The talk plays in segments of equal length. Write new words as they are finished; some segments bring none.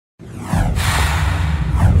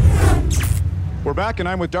We're back, and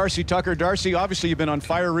I'm with Darcy Tucker. Darcy, obviously you've been on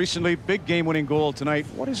fire recently. Big game-winning goal tonight.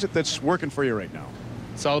 What is it that's working for you right now?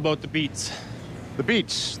 It's all about the beats. The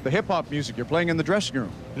beats, the hip-hop music you're playing in the dressing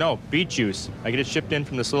room. No, beet juice. I get it shipped in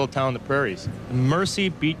from this little town in the prairies. Mercy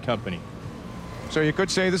Beet Company. So you could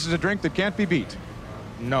say this is a drink that can't be beat.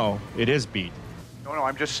 No, it is beet. No,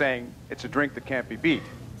 I'm just saying it's a drink that can't be beat.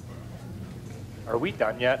 Are we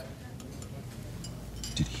done yet?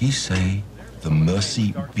 Did he say the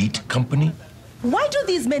Mercy Beet Company? Why do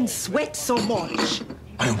these men sweat so much?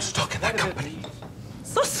 I own stock in that company.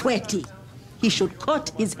 So sweaty. He should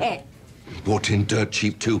cut his hair. Bought in dirt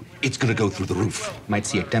cheap, too. It's gonna go through the roof. Might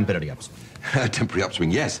see a temporary upswing. A temporary upswing,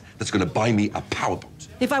 yes. That's gonna buy me a powerboat.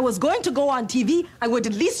 If I was going to go on TV, I would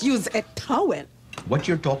at least use a towel. What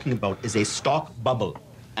you're talking about is a stock bubble.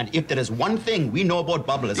 And if there is one thing we know about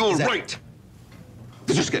bubbles... You're right.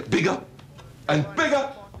 They just get bigger and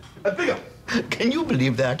bigger and bigger. Can you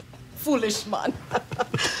believe that? Foolish man.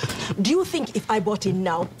 Do you think if I bought in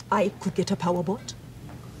now, I could get a powerboat?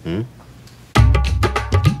 Hmm?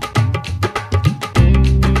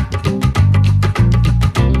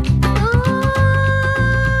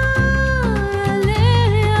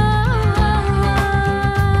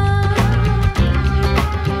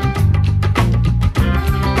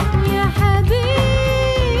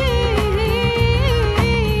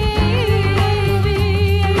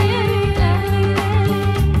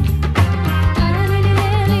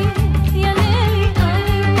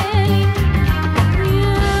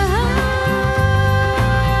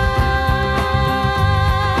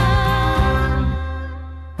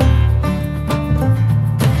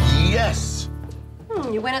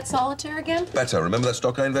 Solitaire again? Better. Remember that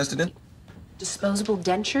stock I invested in? Disposable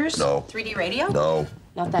dentures? No. 3D radio? No.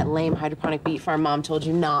 Not that lame hydroponic beet farm mom told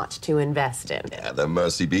you not to invest in. Yeah, the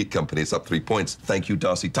Mercy Beet Company is up 3 points. Thank you,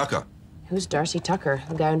 Darcy Tucker. Who's Darcy Tucker,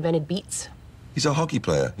 the guy who invented beets? He's a hockey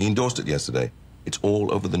player. He endorsed it yesterday. It's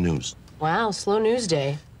all over the news. Wow, slow news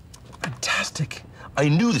day. Fantastic. I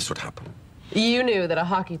knew this would happen. You knew that a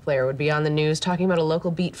hockey player would be on the news talking about a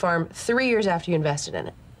local beet farm 3 years after you invested in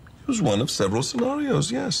it. It was one of several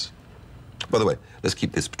scenarios, yes. By the way, let's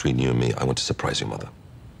keep this between you and me. I want to surprise your mother.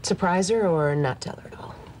 Surprise her or not tell her at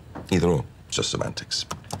all? Either or. Just semantics.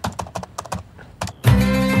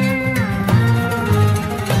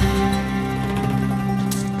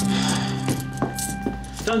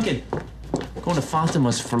 Duncan, going to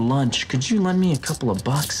Fatima's for lunch. Could you lend me a couple of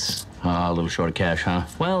bucks? A little short of cash, huh?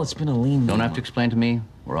 Well, it's been a lean... Don't have to explain to me.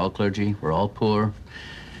 We're all clergy. We're all poor.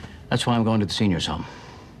 That's why I'm going to the seniors' home.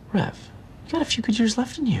 Rev, you got a few good years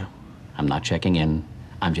left in you. I'm not checking in.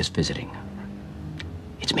 I'm just visiting.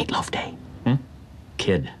 It's Meatloaf Day.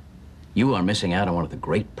 Kid, you are missing out on one of the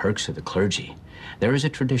great perks of the clergy. There is a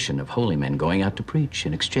tradition of holy men going out to preach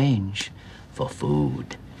in exchange for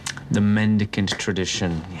food. The mendicant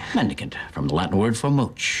tradition. Mendicant, from the Latin word for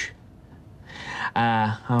mooch.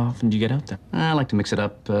 How often do you get out there? I like to mix it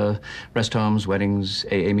up. Rest homes, weddings,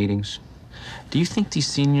 AA meetings. Do you think these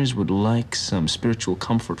seniors would like some spiritual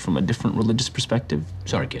comfort from a different religious perspective?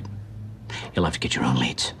 Sorry, kid. You'll have to get your own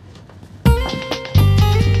leads.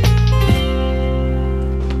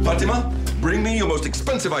 Fatima, bring me your most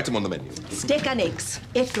expensive item on the menu. Steak and eggs,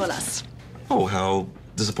 $8. Oh, how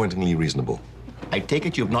disappointingly reasonable. I take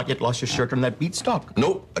it you've not yet lost your shirt on that beet stock.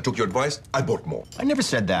 No, I took your advice. I bought more. I never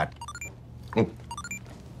said that. Oh.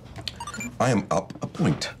 I am up a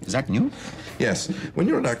point. Is that new? Yes. When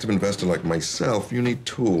you're an active investor like myself, you need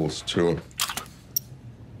tools to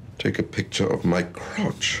take a picture of my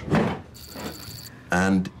crotch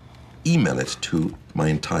and email it to my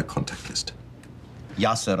entire contact list.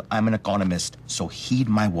 Yasir, I'm an economist, so heed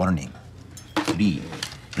my warning. 3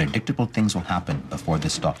 predictable things will happen before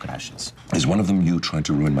this stock crashes. Is one of them you trying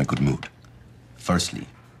to ruin my good mood? Firstly,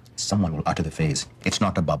 someone will utter the phrase, "It's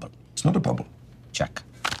not a bubble." It's not a bubble. Check.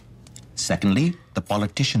 Secondly, the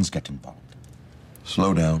politicians get involved.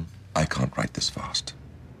 Slow down. I can't write this fast.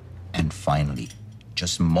 And finally,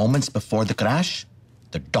 just moments before the crash,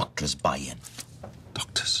 the doctors buy in.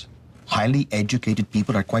 Doctors? Highly educated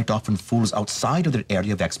people are quite often fools outside of their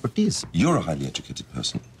area of expertise. You're a highly educated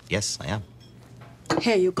person. Yes, I am.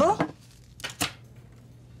 Here you go.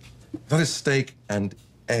 That is steak and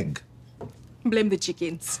egg. Blame the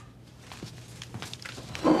chickens.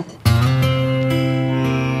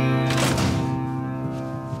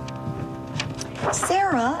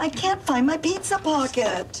 Sarah, I can't find my pizza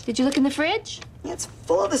pocket. Did you look in the fridge? It's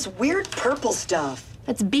full of this weird purple stuff.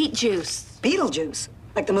 That's beet juice. Beetlejuice.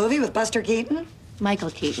 Like the movie with Buster Keaton?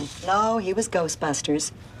 Michael Keaton. No, he was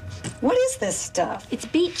Ghostbusters. What is this stuff? It's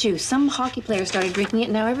beet juice. Some hockey player started drinking it,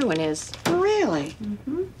 and now everyone is. Really? Really?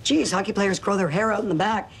 Geez, hockey players grow their hair out in the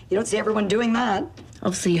back. You don't see everyone doing that.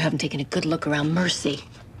 Obviously, you haven't taken a good look around Mercy.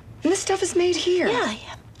 And this stuff is made here. Yeah.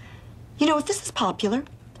 You know, if this is popular,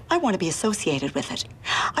 I want to be associated with it.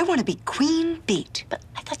 I want to be Queen Beet. But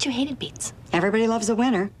I thought you hated beets. Everybody loves a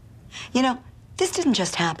winner. You know, this didn't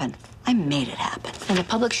just happen. I made it happen. And the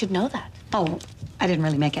public should know that. Oh, I didn't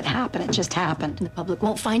really make it happen. It just happened. And the public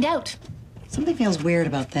won't find out. Something feels weird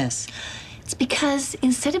about this. It's because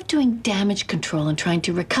instead of doing damage control and trying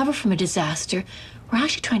to recover from a disaster, we're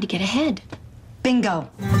actually trying to get ahead. Bingo.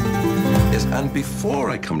 Yes, and before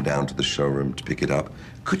I come down to the showroom to pick it up,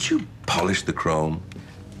 could you polish the Crone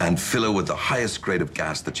and fill her with the highest grade of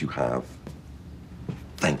gas that you have?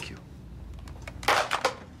 Thank you.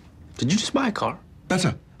 Did you just buy a car?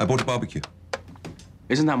 Better. I bought a barbecue.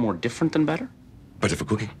 Isn't that more different than better? Better for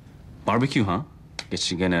cooking. Barbecue, huh?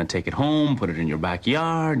 Guess you're gonna take it home, put it in your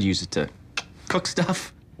backyard, use it to cook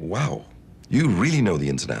stuff. Wow. You really know the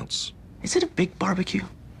ins and outs. Is it a big barbecue?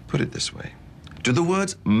 Put it this way. Do the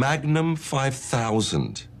words Magnum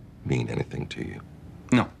 5000 mean anything to you?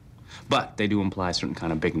 No, but they do imply a certain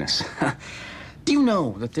kind of bigness. Do you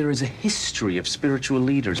know that there is a history of spiritual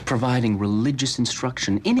leaders providing religious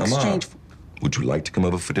instruction in exchange for... Would you like to come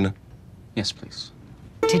over for dinner? Yes, please.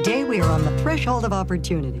 Today we are on the threshold of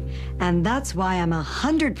opportunity, and that's why I'm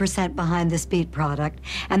 100% behind this beet product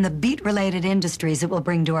and the beet-related industries it will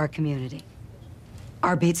bring to our community.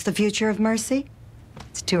 Are beets the future of Mercy?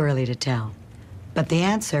 It's too early to tell, but the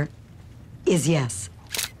answer is yes.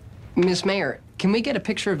 Miss Mayor, can we get a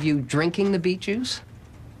picture of you drinking the beet juice?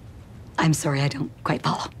 I'm sorry, I don't quite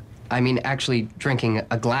follow. I mean, actually drinking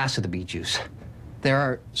a glass of the beet juice. There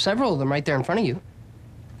are several of them right there in front of you.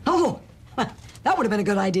 Oh, that would have been a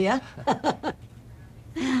good idea.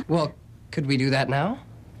 Well, could we do that now?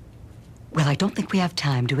 Well, I don't think we have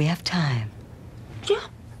time. Do we have time? Yeah.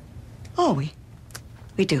 Oh,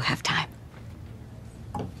 we do have time.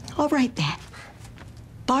 All right, then.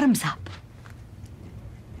 Bottoms up.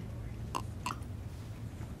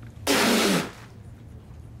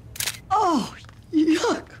 Oh,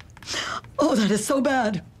 yuck. Oh, that is so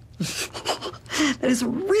bad. That is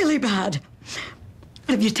really bad.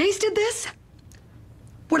 Have you tasted this?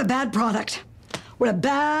 What a bad product. What a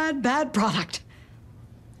bad, bad product.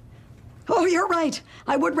 Oh, you're right.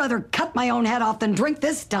 I would rather cut my own head off than drink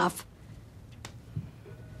this stuff.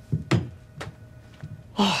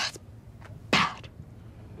 Oh,